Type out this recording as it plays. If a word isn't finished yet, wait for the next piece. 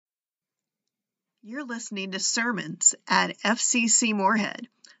You're listening to Sermons at FCC Moorhead,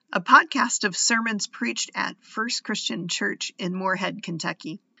 a podcast of sermons preached at First Christian Church in Moorhead,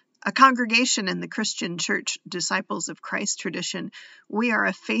 Kentucky. A congregation in the Christian Church Disciples of Christ tradition, we are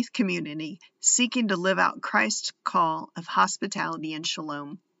a faith community seeking to live out Christ's call of hospitality and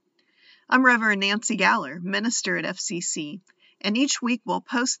shalom. I'm Reverend Nancy Galler, minister at FCC, and each week we'll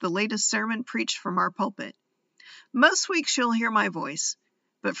post the latest sermon preached from our pulpit. Most weeks you'll hear my voice,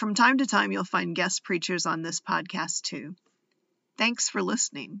 but from time to time you'll find guest preachers on this podcast too. Thanks for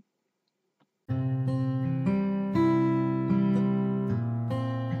listening.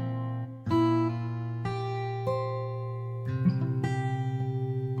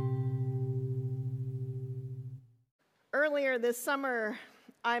 Earlier this summer,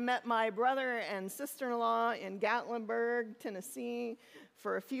 I met my brother and sister-in-law in Gatlinburg, Tennessee,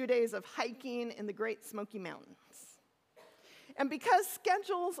 for a few days of hiking in the Great Smoky Mountains. And because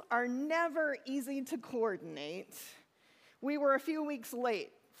schedules are never easy to coordinate, we were a few weeks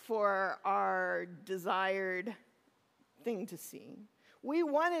late for our desired thing to see. We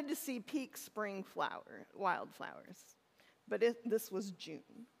wanted to see peak spring wildflowers, but this was June.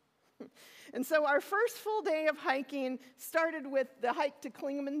 And so our first full day of hiking started with the hike to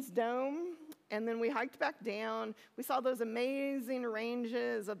Klingman's Dome, and then we hiked back down. We saw those amazing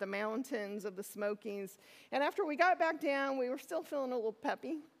ranges of the mountains of the Smokies. And after we got back down, we were still feeling a little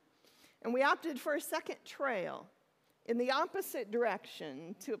peppy, and we opted for a second trail in the opposite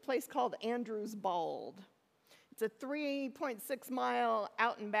direction to a place called Andrews Bald. It's a 3.6-mile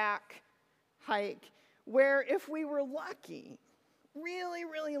out and back hike where, if we were lucky,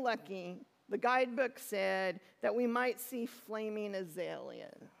 really lucky, the guidebook said that we might see flaming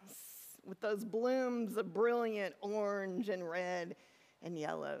azaleas with those blooms of brilliant orange and red and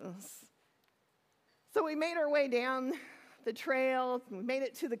yellows. So we made our way down the trail, we made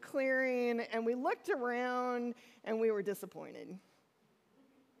it to the clearing, and we looked around and we were disappointed.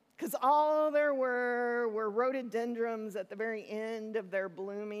 Because all there were rhododendrons at the very end of their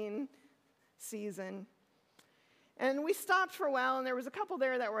blooming season. And we stopped for a while, and there was a couple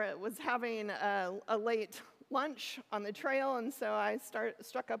there that was having a late lunch on the trail, and so I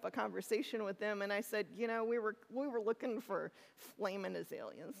struck up a conversation with them, and I said, we were looking for flaming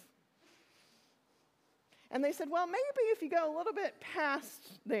azaleas. And they said, well, maybe if you go a little bit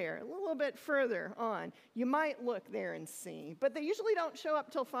past there, a little bit further on, you might look there and see. But they usually don't show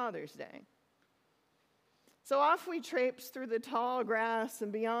up till Father's Day. So off we traipsed through the tall grass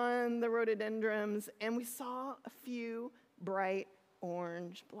and beyond the rhododendrons, and we saw a few bright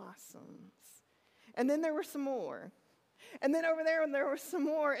orange blossoms. And then there were some more. And then over there were some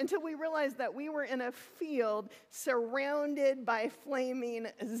more, until we realized that we were in a field surrounded by flaming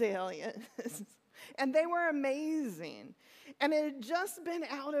azaleas. And they were amazing. And it had just been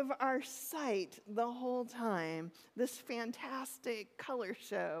out of our sight the whole time, this fantastic color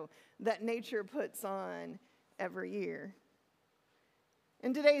show that nature puts on every year.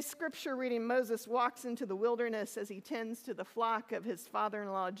 In today's scripture reading, Moses walks into the wilderness as he tends to the flock of his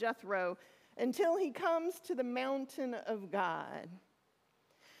father-in-law Jethro until he comes to the mountain of God.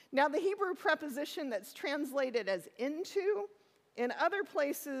 Now, the Hebrew preposition that's translated as into, in other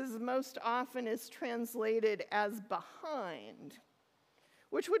places most often is translated as behind,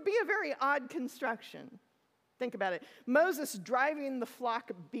 which would be a very odd construction. Think about it. Moses driving the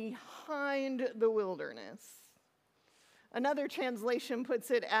flock behind the wilderness. Another translation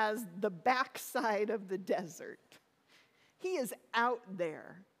puts it as the backside of the desert. He is out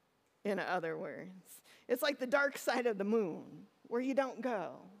there, in other words. It's like the dark side of the moon, where you don't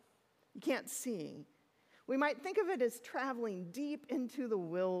go. You can't see. We might think of it as traveling deep into the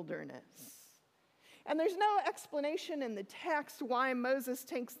wilderness. And there's no explanation in the text why Moses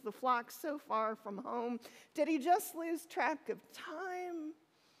takes the flock so far from home. Did he just lose track of time?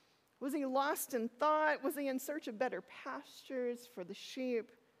 Was he lost in thought? Was he in search of better pastures for the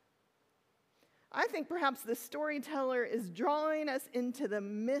sheep? I think perhaps the storyteller is drawing us into the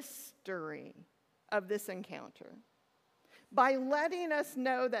mystery of this encounter by letting us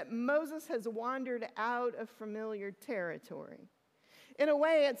know that Moses has wandered out of familiar territory. In a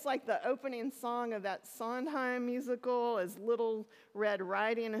way, it's like the opening song of that Sondheim musical as Little Red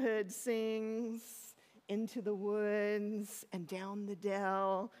Riding Hood sings, "Into the woods and down the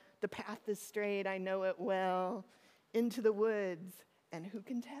dell, the path is straight, I know it well, into the woods, and who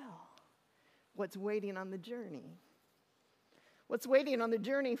can tell what's waiting on the journey?" What's waiting on the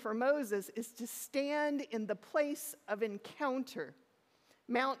journey for Moses is to stand in the place of encounter,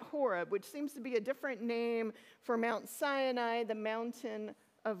 Mount Horeb, which seems to be a different name for Mount Sinai, the mountain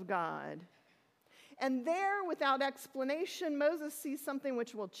of God. And there, without explanation, Moses sees something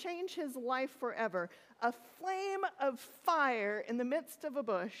which will change his life forever. A flame of fire in the midst of a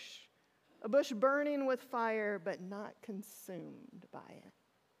bush burning with fire, but not consumed by it.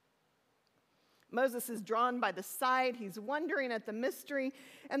 Moses is drawn by the sight. He's wondering at the mystery.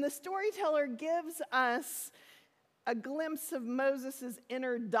 And the storyteller gives us a glimpse of Moses'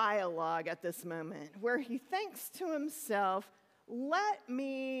 inner dialogue at this moment, where he thinks to himself, let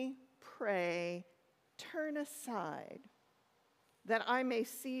me pray, turn aside, that I may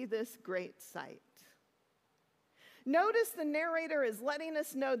see this great sight. Notice the narrator is letting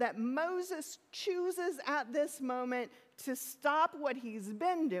us know that Moses chooses at this moment to stop what he's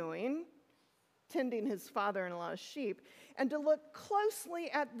been doing, tending his father-in-law's sheep, and to look closely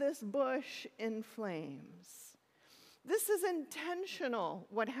at this bush in flames. This is intentional,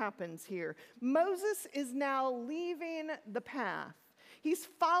 what happens here. Moses is now leaving the path. He's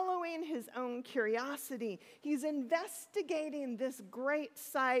following his own curiosity. He's investigating this great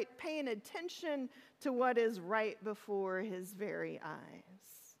sight, paying attention to what is right before his very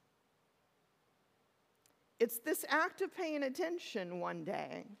eyes. It's this act of paying attention one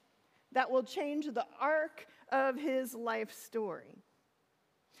day that will change the arc of his life story.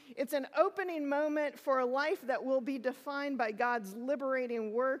 It's an opening moment for a life that will be defined by God's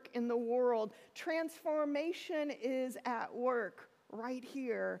liberating work in the world. Transformation is at work right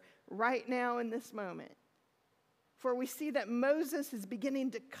here, right now in this moment. For we see that Moses is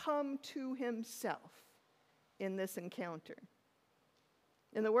beginning to come to himself in this encounter.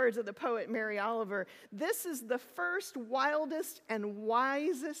 In the words of the poet Mary Oliver, this is the first, wildest, and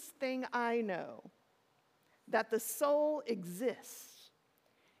wisest thing I know, that the soul exists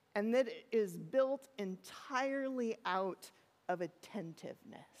and that it is built entirely out of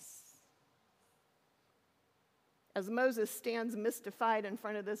attentiveness. As Moses stands mystified in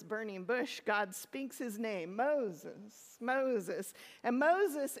front of this burning bush, God speaks his name, Moses, Moses. And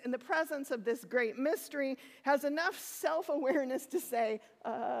Moses, in the presence of this great mystery, has enough self-awareness to say,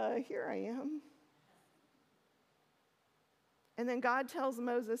 here I am. And then God tells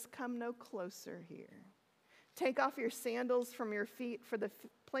Moses, come no closer here. Take off your sandals from your feet, for the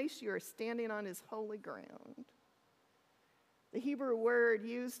place you are standing on is holy ground. The Hebrew word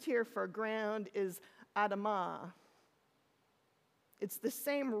used here for ground is Adamah. It's the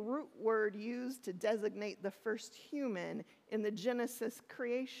same root word used to designate the first human in the Genesis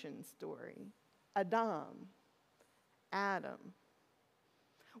creation story, Adam.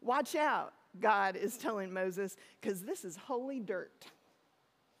 Watch out, God is telling Moses, because this is holy dirt.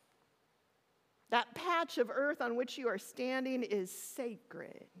 That patch of earth on which you are standing is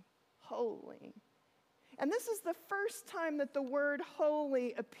sacred, holy. And this is the first time that the word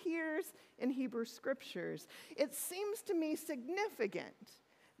holy appears in Hebrew scriptures. It seems to me significant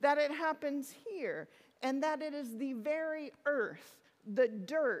that it happens here, and that it is the very earth, the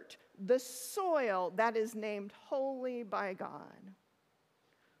dirt, the soil that is named holy by God.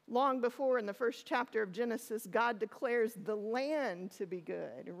 Long before, in the first chapter of Genesis, God declares the land to be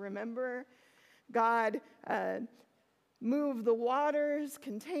good. Remember? God moved the waters,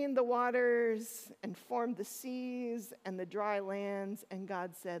 contained the waters, and formed the seas and the dry lands. And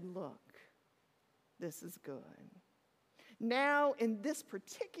God said, look, this is good. Now, in this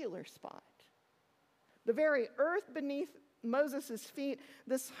particular spot, the very earth beneath Moses' feet,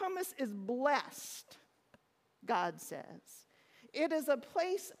 this hummus is blessed, God says. It is a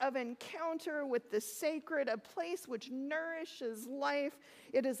place of encounter with the sacred, a place which nourishes life.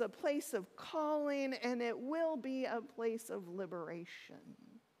 It is a place of calling, and it will be a place of liberation.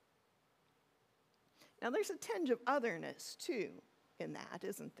 Now, there's a tinge of otherness, too, in that,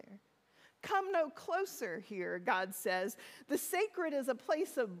 isn't there? Come no closer here, God says. The sacred is a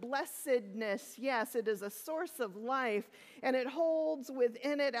place of blessedness. Yes, it is a source of life, and it holds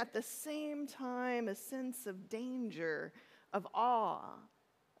within it at the same time a sense of danger, of awe,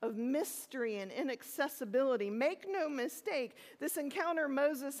 of mystery and inaccessibility. Make no mistake, this encounter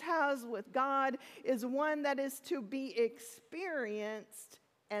Moses has with God is one that is to be experienced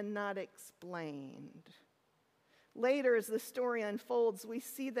and not explained. Later, as the story unfolds, we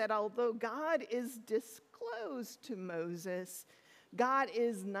see that although God is disclosed to Moses, God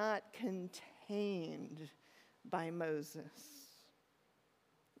is not contained by Moses.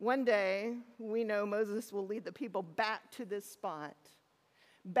 One day, we know Moses will lead the people back to this spot,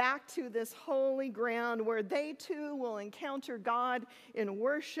 back to this holy ground where they too will encounter God in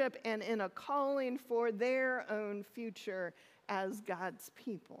worship and in a calling for their own future as God's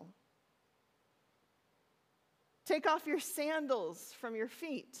people. Take off your sandals from your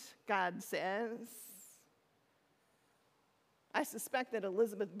feet, God says. I suspect that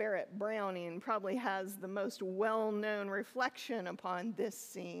Elizabeth Barrett Browning probably has the most well-known reflection upon this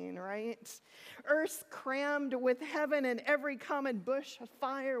scene, right? Earth's crammed with heaven and every common bush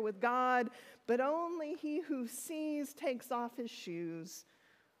afire with God, but only he who sees takes off his shoes.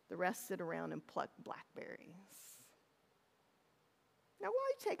 The rest sit around and pluck blackberries. Now,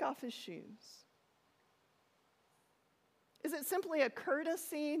 why take off his shoes? Is it simply a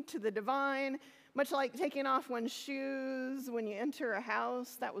courtesy to the divine? Much like taking off one's shoes when you enter a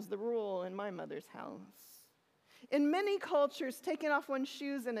house, that was the rule in my mother's house. In many cultures, taking off one's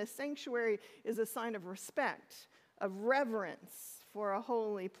shoes in a sanctuary is a sign of respect, of reverence for a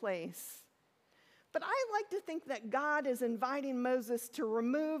holy place. But I like to think that God is inviting Moses to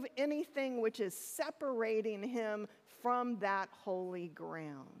remove anything which is separating him from that holy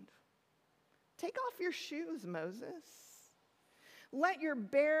ground. Take off your shoes, Moses. Let your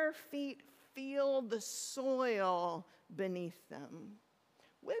bare feet feel the soil beneath them.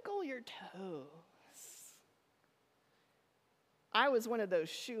 Wiggle your toes. I was one of those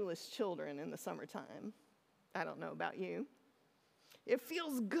shoeless children in the summertime. I don't know about you. It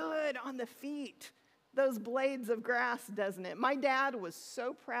feels good on the feet, those blades of grass, doesn't it? My dad was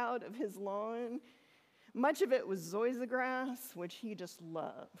so proud of his lawn. Much of it was zoysia grass, which he just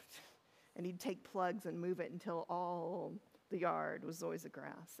loved. And he'd take plugs and move it until all the yard was zoysia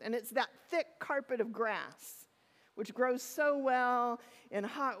grass. And it's that thick carpet of grass, which grows so well in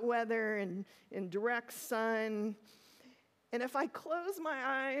hot weather and in direct sun. And if I close my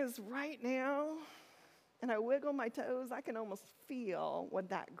eyes right now and I wiggle my toes, I can almost feel what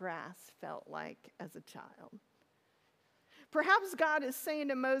that grass felt like as a child. Perhaps God is saying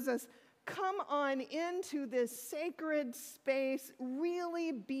to Moses, come on into this sacred space,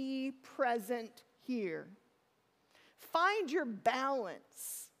 really be present here. Find your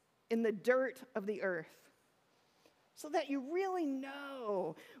balance in the dirt of the earth so that you really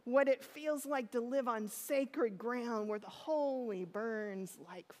know what it feels like to live on sacred ground where the holy burns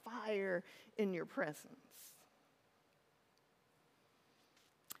like fire in your presence.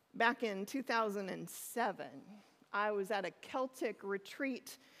 Back in 2007, I was at a Celtic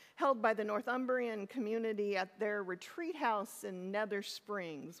retreat held by the Northumbrian community at their retreat house in Nether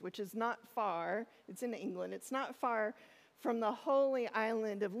Springs, which is not far, it's in England, it's not far from the holy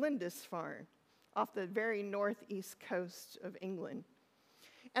island of Lindisfarne, off the very northeast coast of England.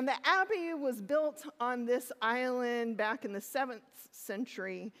 And the abbey was built on this island back in the 7th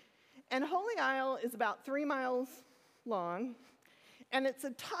century, and Holy Isle is about 3 miles long, and it's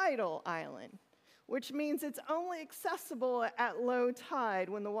a tidal island, which means it's only accessible at low tide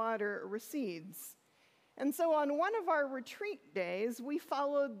when the water recedes. And so on one of our retreat days, we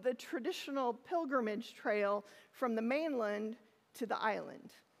followed the traditional pilgrimage trail from the mainland to the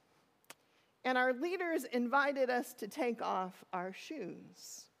island. And our leaders invited us to take off our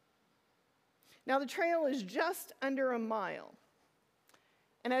shoes. Now the trail is just under a mile.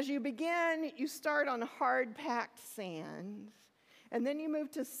 And as you begin, you start on hard-packed sand. And then you move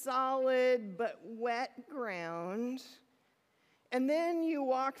to solid but wet ground. And then you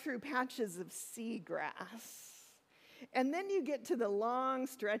walk through patches of seagrass. And then you get to the long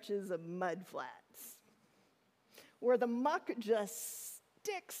stretches of mud flats, where the muck just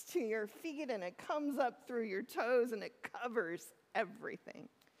sticks to your feet and it comes up through your toes and it covers everything.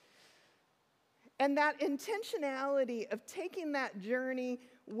 And that intentionality of taking that journey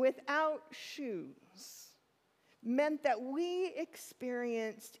without shoes meant that we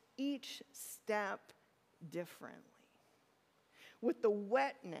experienced each step differently, with the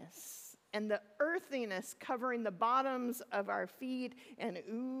wetness and the earthiness covering the bottoms of our feet and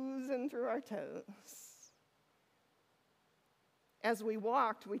oozing through our toes. As we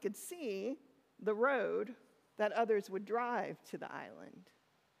walked, we could see the road that others would drive to the island,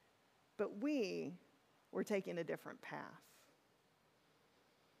 but we were taking a different path.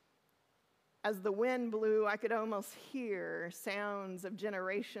 As the wind blew, I could almost hear sounds of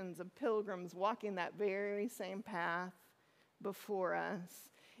generations of pilgrims walking that very same path before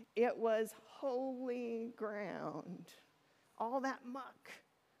us. It was holy ground. All that muck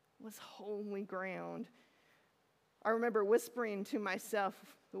was holy ground. I remember whispering to myself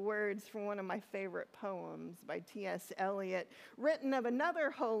the words from one of my favorite poems by T.S. Eliot, written of another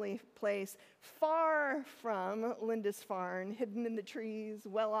holy place far from Lindisfarne, hidden in the trees,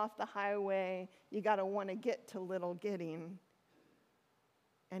 well off the highway. You gotta want to get to Little Gidding.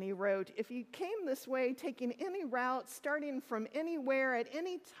 And he wrote, if you came this way, taking any route, starting from anywhere, at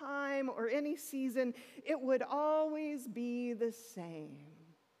any time or any season, it would always be the same.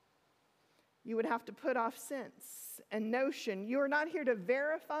 You would have to put off sense and notion. You are not here to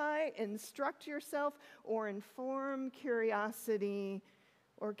verify, instruct yourself, or inform curiosity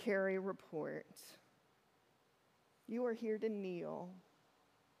or carry report. You are here to kneel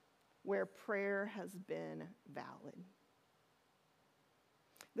where prayer has been valid.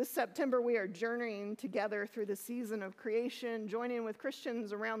 This September, we are journeying together through the season of creation, joining with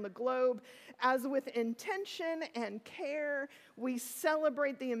Christians around the globe as with intention and care, we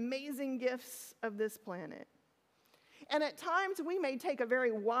celebrate the amazing gifts of this planet. And at times, we may take a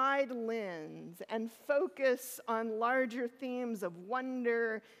very wide lens and focus on larger themes of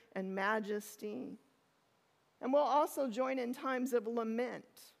wonder and majesty. And we'll also join in times of lament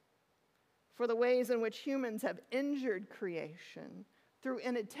for the ways in which humans have injured creation through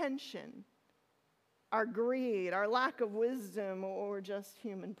inattention, our greed, our lack of wisdom, or just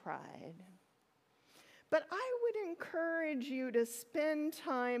human pride. But I would encourage you to spend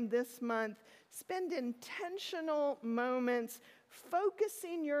time this month, spend intentional moments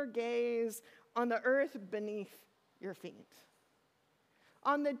focusing your gaze on the earth beneath your feet,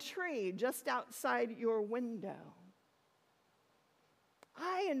 on the tree just outside your window.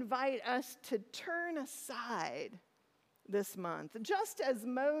 I invite us to turn aside this month, just as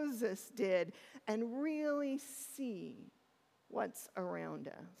Moses did, and really see what's around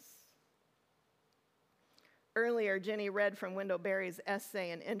us. Earlier, Jenny read from Wendell Berry's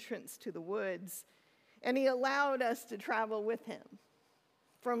essay, An Entrance to the Woods, and he allowed us to travel with him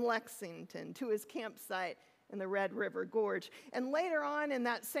from Lexington to his campsite in the Red River Gorge. And later on in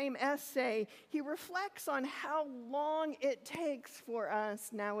that same essay, he reflects on how long it takes for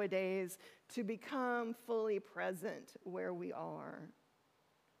us nowadays to become fully present where we are.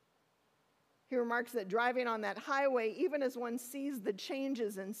 He remarks that driving on that highway, even as one sees the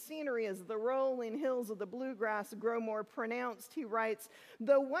changes in scenery as the rolling hills of the bluegrass grow more pronounced, he writes,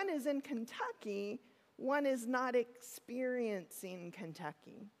 though one is in Kentucky, one is not experiencing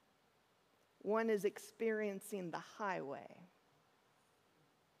Kentucky. One is experiencing the highway,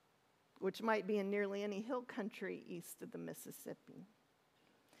 which might be in nearly any hill country east of the Mississippi.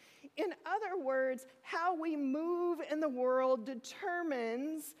 In other words, how we move in the world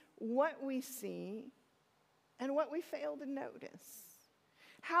determines what we see and what we fail to notice.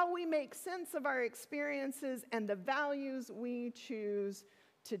 How we make sense of our experiences and the values we choose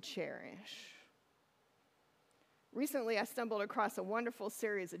to cherish. Recently, I stumbled across a wonderful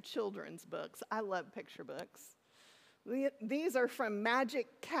series of children's books. I love picture books. These are from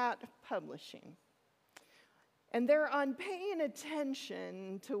Magic Cat Publishing. And they're on paying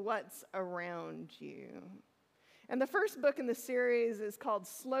attention to what's around you. And the first book in the series is called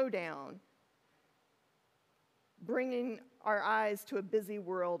Slow Down, bringing our eyes to a busy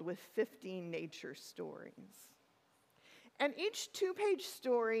world with 15 nature stories. And each 2-page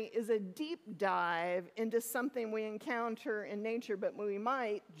story is a deep dive into something we encounter in nature, but we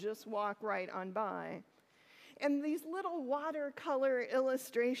might just walk right on by. And these little watercolor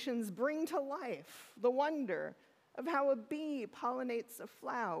illustrations bring to life the wonder of how a bee pollinates a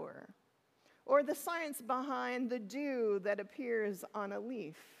flower, or the science behind the dew that appears on a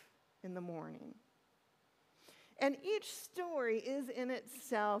leaf in the morning. And each story is in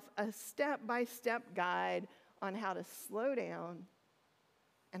itself a step-by-step guide on how to slow down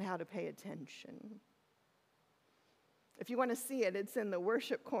and how to pay attention. If you want to see it, it's in the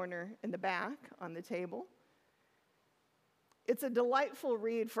worship corner in the back on the table. It's a delightful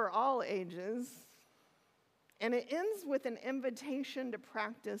read for all ages, and it ends with an invitation to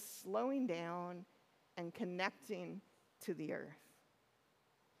practice slowing down and connecting to the earth.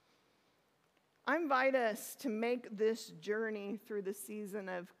 I invite us to make this journey through the season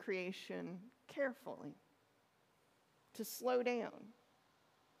of creation carefully, to slow down,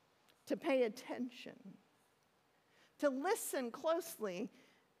 to pay attention, to listen closely,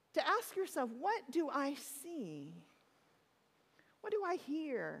 to ask yourself, what do I see? What do I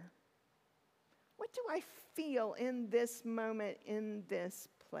hear? What do I feel in this moment, in this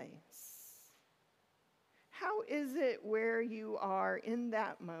place? How is it where you are in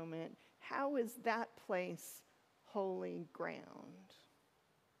that moment? How is that place holy ground?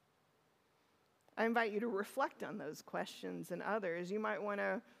 I invite you to reflect on those questions and others. You might want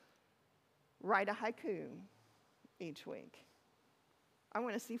to write a haiku each week. I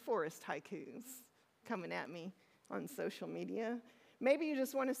want to see forest haikus coming at me on social media. Maybe you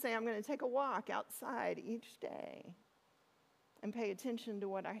just want to say, I'm going to take a walk outside each day and pay attention to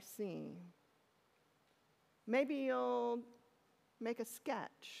what I see. Maybe you'll make a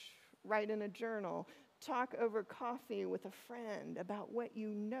sketch, write in a journal, talk over coffee with a friend about what you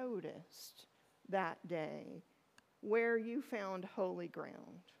noticed that day, where you found holy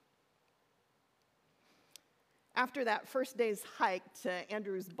ground. After that first day's hike to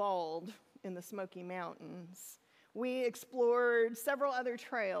Andrews Bald in the Smoky Mountains, we explored several other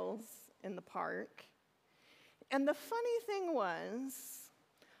trails in the park. And the funny thing was,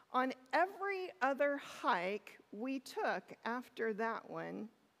 on every other hike we took after that one,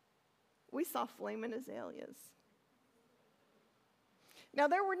 we saw flaming azaleas. Now,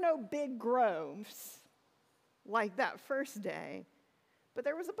 there were no big groves like that first day, but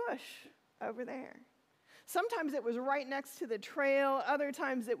there was a bush over there. Sometimes it was right next to the trail, other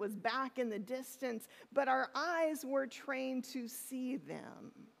times it was back in the distance, but our eyes were trained to see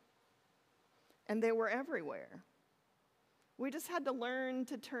them. And they were everywhere. We just had to learn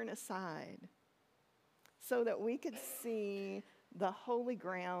to turn aside so that we could see the holy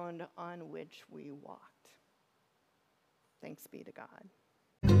ground on which we walked. Thanks be to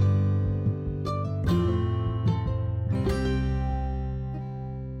God.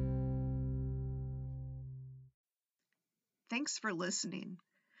 Thanks for listening.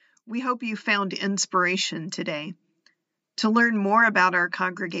 We hope you found inspiration today. To learn more about our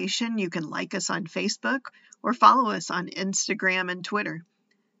congregation, you can like us on Facebook or follow us on Instagram and Twitter.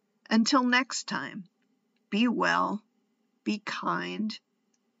 Until next time, be well, be kind,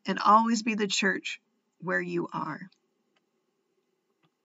 and always be the church where you are.